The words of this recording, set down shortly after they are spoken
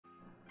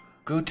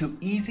go to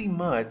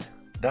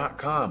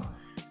easymud.com.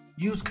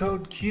 Use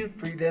code CUTE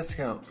for your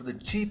discount for the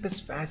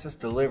cheapest, fastest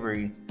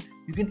delivery.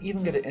 You can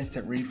even get an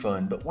instant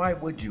refund, but why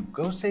would you?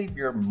 Go save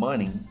your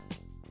money.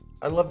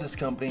 I love this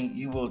company.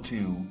 You will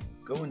too.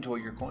 Go enjoy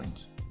your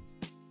coins.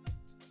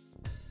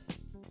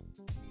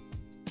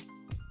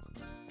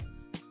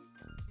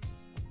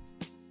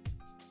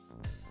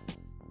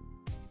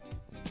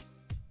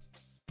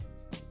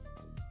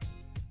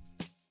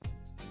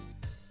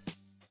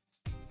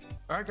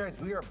 Alright guys,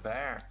 we are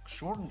back.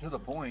 Short and to the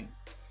point.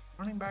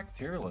 Running back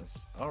tier list.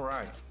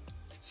 Alright.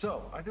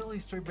 So, I do at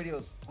least 3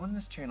 videos on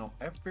this channel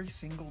every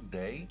single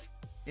day.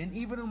 And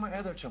even on my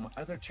other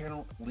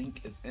channel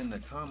link is in the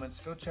comments.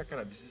 Go check it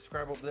out. If you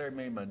subscribe over there, it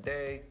made my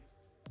day.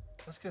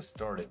 Let's get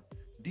started.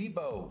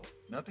 Debo,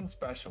 nothing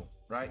special,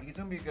 right? He's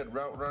gonna be a good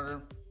route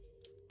runner.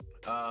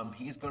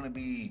 He's gonna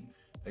be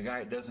a guy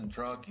that doesn't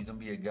truck. He's gonna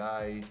be a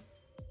guy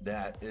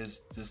that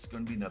is just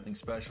gonna be nothing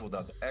special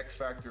without the X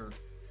factor.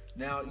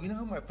 Now, you know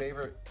who my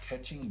favorite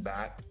catching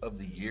back of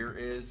the year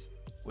is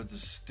with the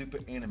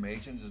stupid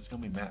animations? It's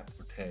gonna be Matt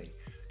Forte.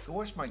 Go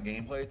watch my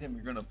gameplay with him,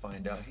 you're gonna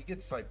find out. He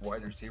gets like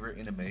wide receiver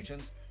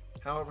animations.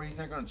 However, he's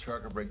not gonna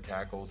truck or break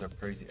tackles, have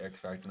crazy X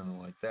factor, nothing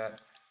like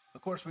that.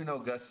 Of course, we know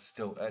Gus is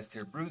still S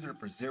tier, bruiser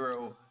for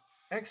 0,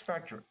 X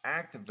factor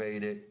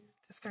activated.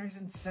 This guy's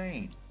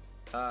insane.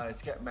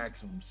 It's got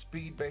maximum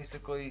speed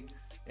basically.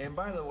 And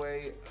by the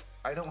way,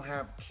 I don't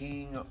have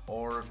King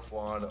or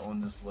Quad on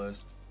this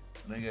list.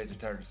 I know you guys are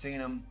tired of seeing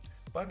them,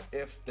 but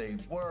if they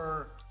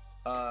were,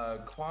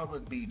 Quad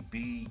would be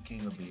B,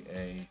 King would be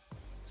A.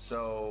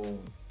 So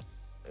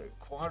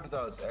Quad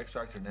without his X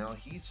factor now,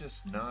 he's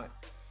just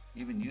not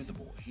even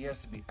usable. He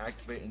has to be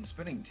activated, and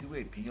spending 2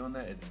 AP on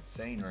that is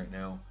insane right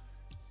now.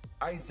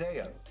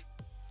 Isaiah's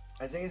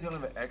gonna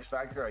have an X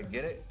factor, I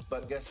get it,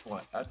 but guess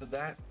what? After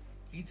that,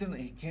 he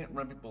can't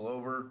run people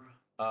over.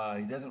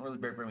 He doesn't really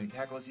break very many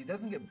tackles. He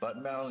doesn't get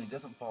button battle. He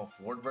doesn't fall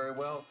forward very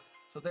well.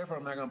 So therefore,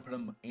 I'm not going to put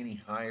him any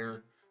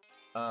higher.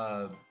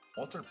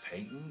 Walter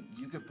Payton,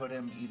 you could put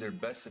him either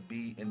best of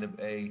B, end of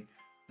A.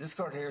 This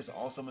card here is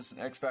also missing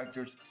X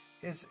factors.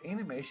 His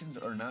animations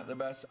are not the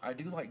best. I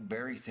do like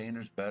Barry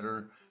Sanders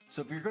better.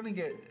 So if you're going to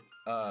get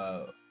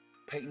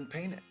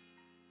Payton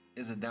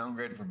is a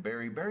downgrade from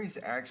Barry. Barry's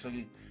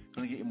actually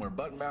going to get you more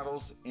button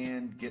battles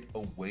and get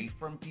away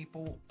from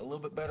people a little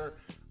bit better.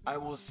 I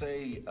will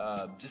say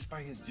just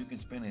by his Duke and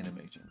Spin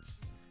animations.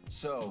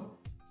 So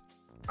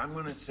I'm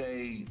going to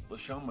say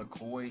LaShawn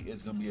McCoy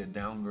is going to be a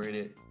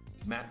downgraded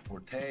Matt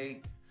Forte.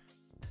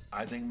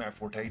 I think Matt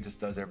Forte just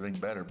does everything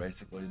better,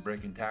 basically,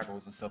 breaking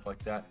tackles and stuff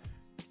like that.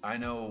 I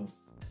know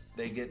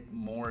they get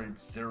more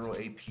 0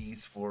 APs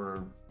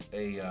for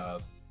a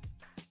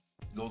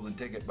golden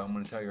ticket, but I'm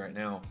going to tell you right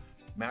now,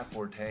 Matt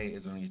Forte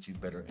is going to get you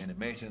better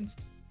animations.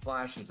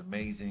 Flash is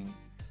amazing.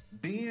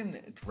 Being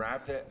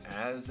drafted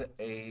as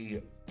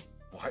a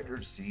wide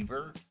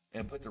receiver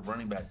and put the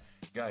running back,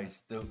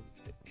 guys,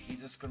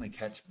 he's just going to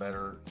catch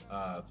better.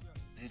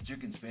 His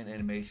juke and spin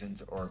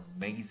animations are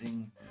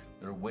amazing.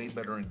 They're way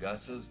better than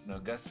Gus's. Now,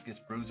 Gus gets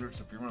bruisers,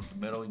 so if you run up the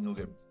middle, you can go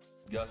get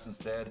Gus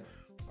instead.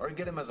 Or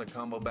get him as a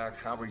combo back,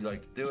 however you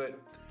like to do it.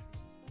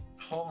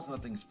 Hall's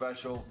nothing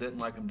special. Didn't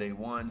like him day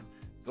one.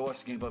 Go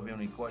watch the gameplay if you have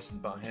any questions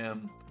about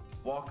him.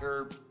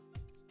 Walker,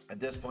 at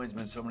this point,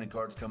 there's been so many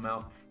cards come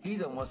out.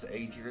 He's almost an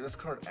A tier. This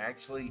card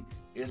actually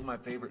is my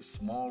favorite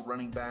small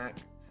running back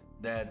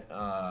that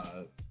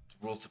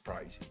will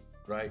surprise you,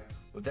 right?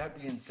 With that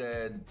being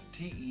said,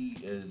 TE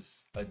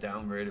is a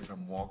downgraded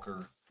from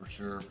Walker for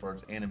sure, for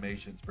his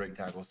animations, break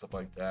tackle, stuff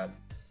like that.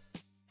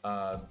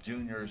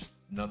 Junior's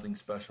nothing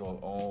special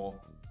at all.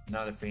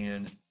 Not a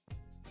fan.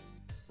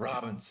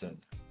 Robinson.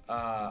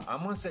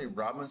 I'm going to say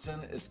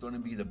Robinson is going to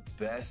be the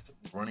best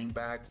running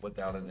back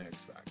without an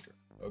X factor,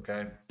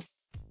 okay?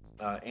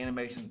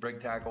 Animations, break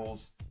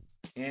tackles,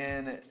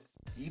 and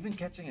even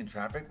catching in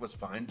traffic was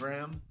fine for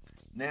him.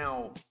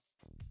 Now,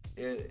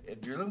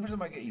 if you're looking for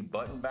somebody to get you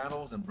button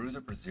battles and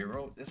bruiser for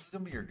 0, this is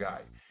going to be your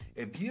guy.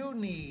 If you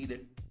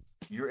need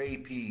your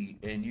AP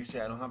and you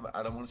say, I don't want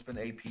to spend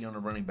AP on a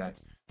running back,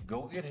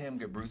 go get him,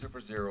 get bruiser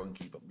for 0, and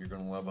keep him. You're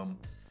going to love him.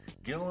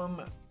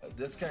 Gillum,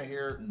 this guy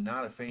here,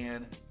 not a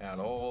fan at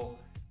all.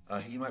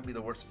 He might be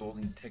the worst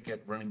golden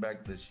ticket running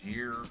back this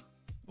year.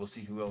 We'll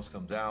see who else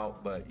comes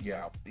out, but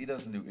yeah, he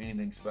doesn't do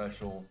anything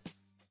special.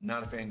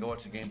 Not a fan. Go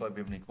watch the gameplay if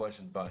you have any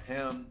questions about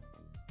him.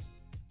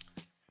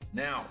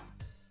 Now,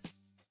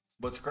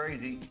 what's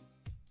crazy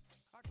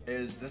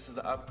is this is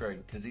an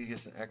upgrade because he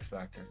gets an X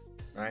factor,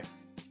 right?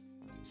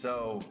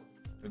 So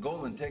the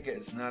golden ticket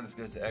is not as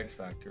good as the X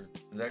factor.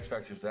 The X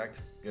factor is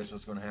active. Guess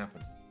what's going to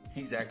happen?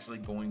 He's actually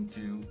going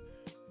to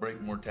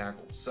break more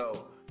tackles.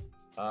 So,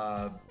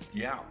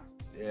 yeah,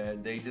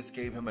 they just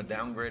gave him a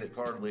downgraded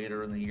card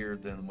later in the year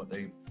than what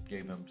they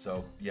gave him.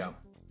 So, yeah.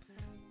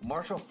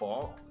 Marshall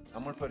Faulk,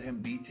 I'm going to put him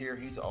B tier.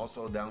 He's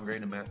also a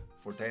downgraded Matt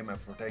Forte. Matt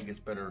Forte gets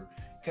better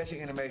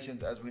catching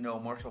animations. As we know,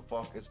 Marshall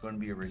Faulk is going to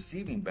be a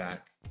receiving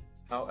back.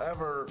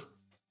 However,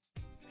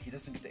 he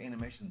doesn't get the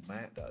animations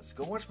Matt does.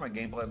 Go watch my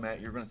gameplay,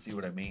 Matt. You're going to see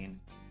what I mean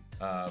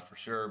for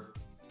sure.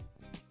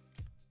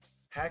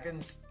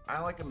 Hackins,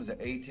 I like him as an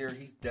A tier.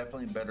 He's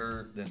definitely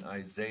better than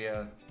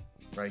Isaiah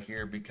right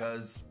here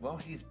because, well,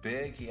 he's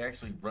big. He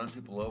actually runs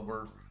people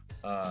over.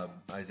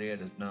 Isaiah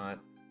does not.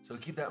 So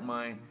keep that in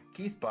mind.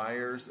 Keith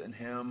Byers and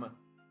him,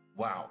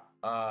 wow.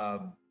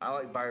 I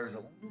like Byers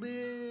a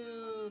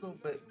little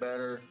bit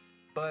better,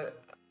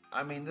 but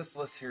I mean, this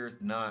list here is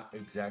not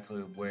exactly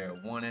the way I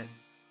want it.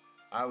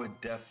 I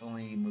would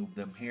definitely move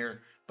them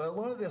here. But a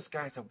lot of these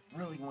guys I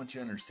really want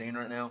you to understand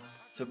right now.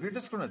 So if you're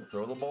just going to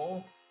throw the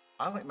ball,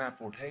 I like Matt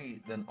Forte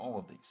than all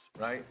of these,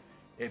 right?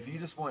 If you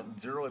just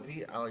want 0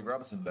 AP, I like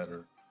Robinson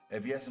better.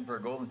 If you ask him for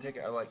a golden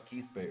ticket, I like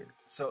Keith Baird.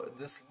 So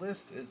this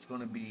list is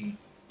going to be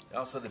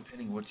also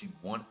depending what you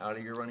want out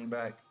of your running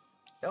back.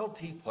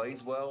 LT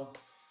plays well.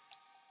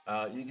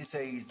 You can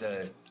say he's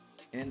the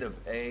end of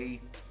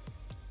A.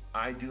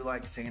 I do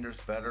like Sanders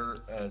better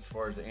as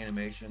far as the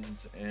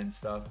animations and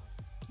stuff.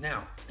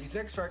 Now, these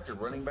X Factor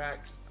running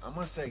backs, I'm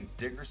going to say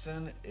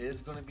Dickerson is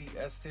going to be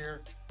S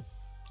tier.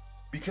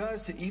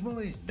 Because even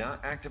when he's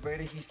not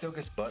activated, he still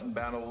gets button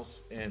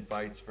battles and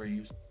fights for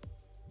you.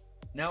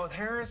 Now with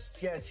Harris,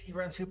 yes, he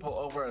runs people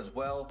over as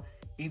well,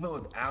 even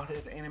without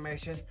his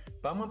animation.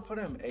 But I'm going to put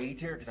him A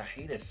tier because I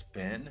hate his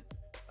spin.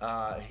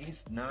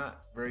 He's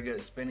not very good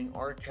at spinning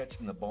or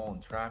catching the ball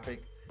in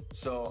traffic.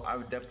 So I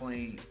would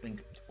definitely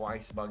think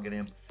twice about getting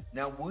him.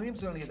 Now Williams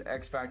is going to get the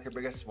X Factor,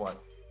 but guess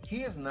what?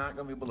 He is not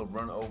going to be able to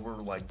run over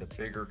like the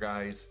bigger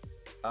guys.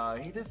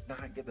 He does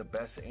not get the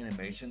best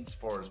animations as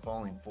far as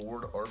falling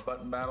forward or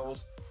button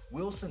battles.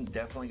 Wilson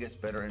definitely gets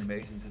better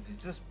animations because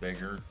he's just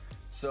bigger.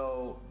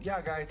 So yeah,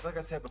 guys, like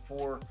I said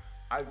before,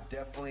 I've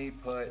definitely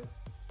put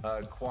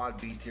Quad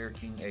B tier,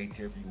 King A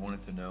tier if you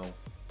wanted to know.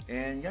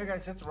 And yeah,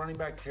 guys, that's the running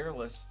back tier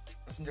list.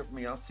 That's it for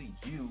me. I'll see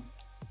you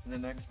in the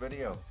next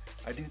video.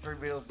 I do 3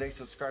 videos a day.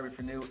 Subscribe if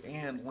you're new,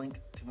 and link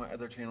to my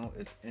other channel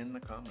is in the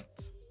comments.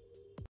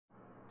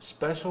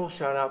 Special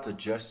shout out to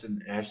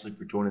Justin and Ashley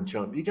for joining the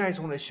channel. If you guys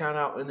want a shout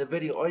out in the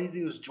video, all you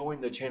do is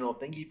join the channel.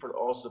 Thank you for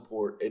all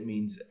support. It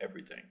means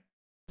everything.